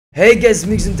Hey guys,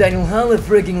 GudjonDaniel,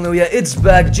 hallelujah, it's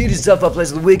back, GD's top 5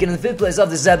 plays of the week, and in the 5th place of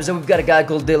this episode, we've got a guy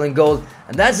called Dylan Gold,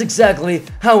 and that's exactly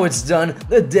how it's done.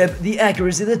 The depth, the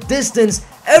accuracy, the distance,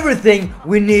 everything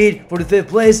we need for the 5th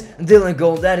place. Dylan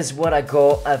Gold, that is what I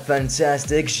call a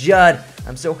fantastic shot.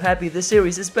 I'm so happy the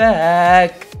series is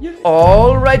back.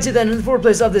 Alrighty then, in the 4th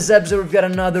place of this episode, we've got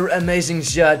another amazing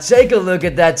shot. Take a look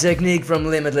at that technique from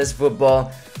Limitless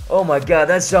Football. Oh my god,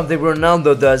 that's something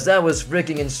Ronaldo does. That was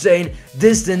freaking insane.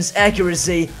 Distance,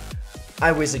 accuracy.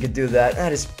 I wish I could do that.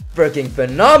 That is freaking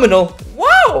phenomenal.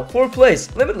 Wow, 4th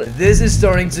place, Limitless. This is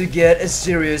starting to get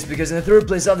serious because in the 3rd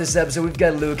place of this episode, we've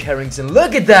got Luke Harrington.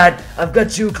 Look at that. I've got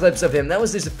 2 clips of him. That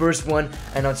was just the first one,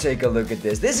 and now take a look at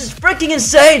this. This is freaking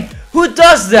insane. Who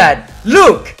does that?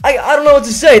 Luke! I don't know what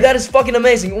to say. That is fucking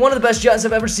amazing. One of the best shots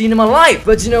I've ever seen in my life.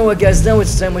 But you know what, guys? Now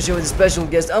it's time to show you the special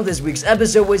guest of this week's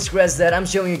episode, which is that I'm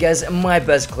showing you guys my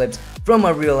best clips from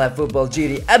my real life football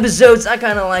GD episodes. I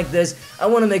kind of like this. I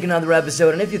want to make another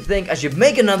episode, and if you think I should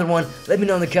make another one, let me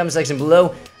know in the comment section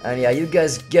below. And yeah, you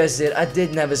guys guessed it, I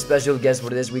didn't have a special guest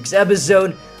for this week's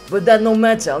episode, but that no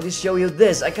matter, I'll just show you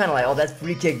this. I kind of like, oh, that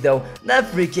free kick though, that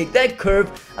free kick, that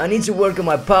curve. I need to work on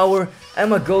my power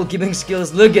and my goalkeeping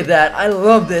skills. Look at that, I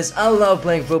love this. I love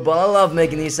playing football, I love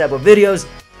making these type of videos.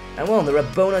 And well, the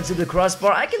Rabona to the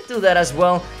crossbar, I can do that as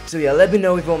well. So yeah, let me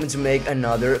know if you want me to make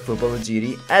another Football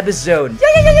GD episode.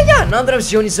 Yeah. Now that I've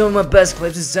shown you some of my best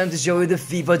clips, it's time to show you the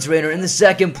FIFA trainer in the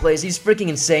 2nd place. He's freaking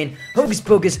insane. Hocus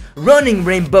pocus, running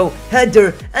rainbow,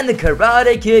 header, and the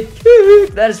karate kick.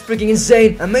 That is freaking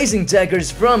insane. Amazing tackers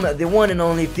from the one and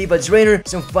only FIFA trainer.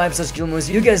 Some 5-star skill moves.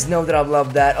 You guys know that I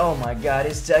love that. Oh my god,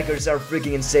 his tackers are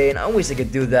freaking insane. I wish I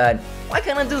could do that. Why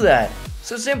can't I do that?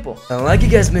 So simple. And like you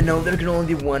guys may know, there can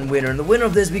only be one winner, and the winner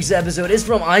of this week's episode is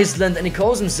from Iceland, and he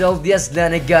calls himself the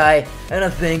Icelandic guy, and I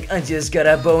think I just got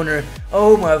a boner.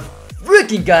 Oh my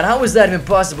freaking god, how is that even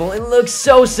possible? It looks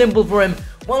so simple for him.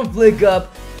 One flick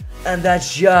up, and that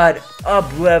shot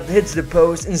up left hits the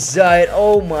post inside.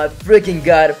 Oh my freaking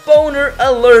god, boner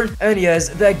alert. And yes,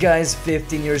 that guy is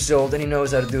 15 years old and he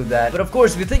knows how to do that. But of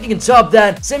course, if you think you can top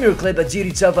that, send me your clip at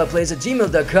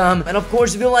gdtop5plays@gmail.com. And of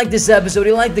course, if you like this episode,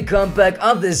 you like the comeback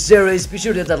of this series, be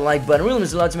sure to hit that like button. It really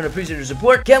means a lot to me, and I appreciate your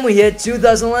support. Can we hit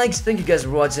 2,000 likes? Thank you guys for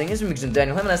watching. It's me,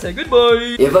 GudjonDaniel. Have a nice day.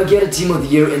 Goodbye. If I get a team of the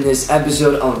year in this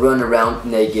episode, I'll run around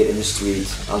naked in the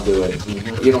street. I'll do it.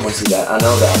 You don't want to see that. I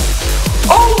know that.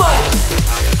 Oh my!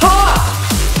 Ha!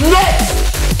 Net!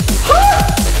 Ha!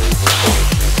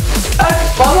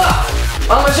 Bana!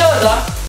 Anlaşıldı lan.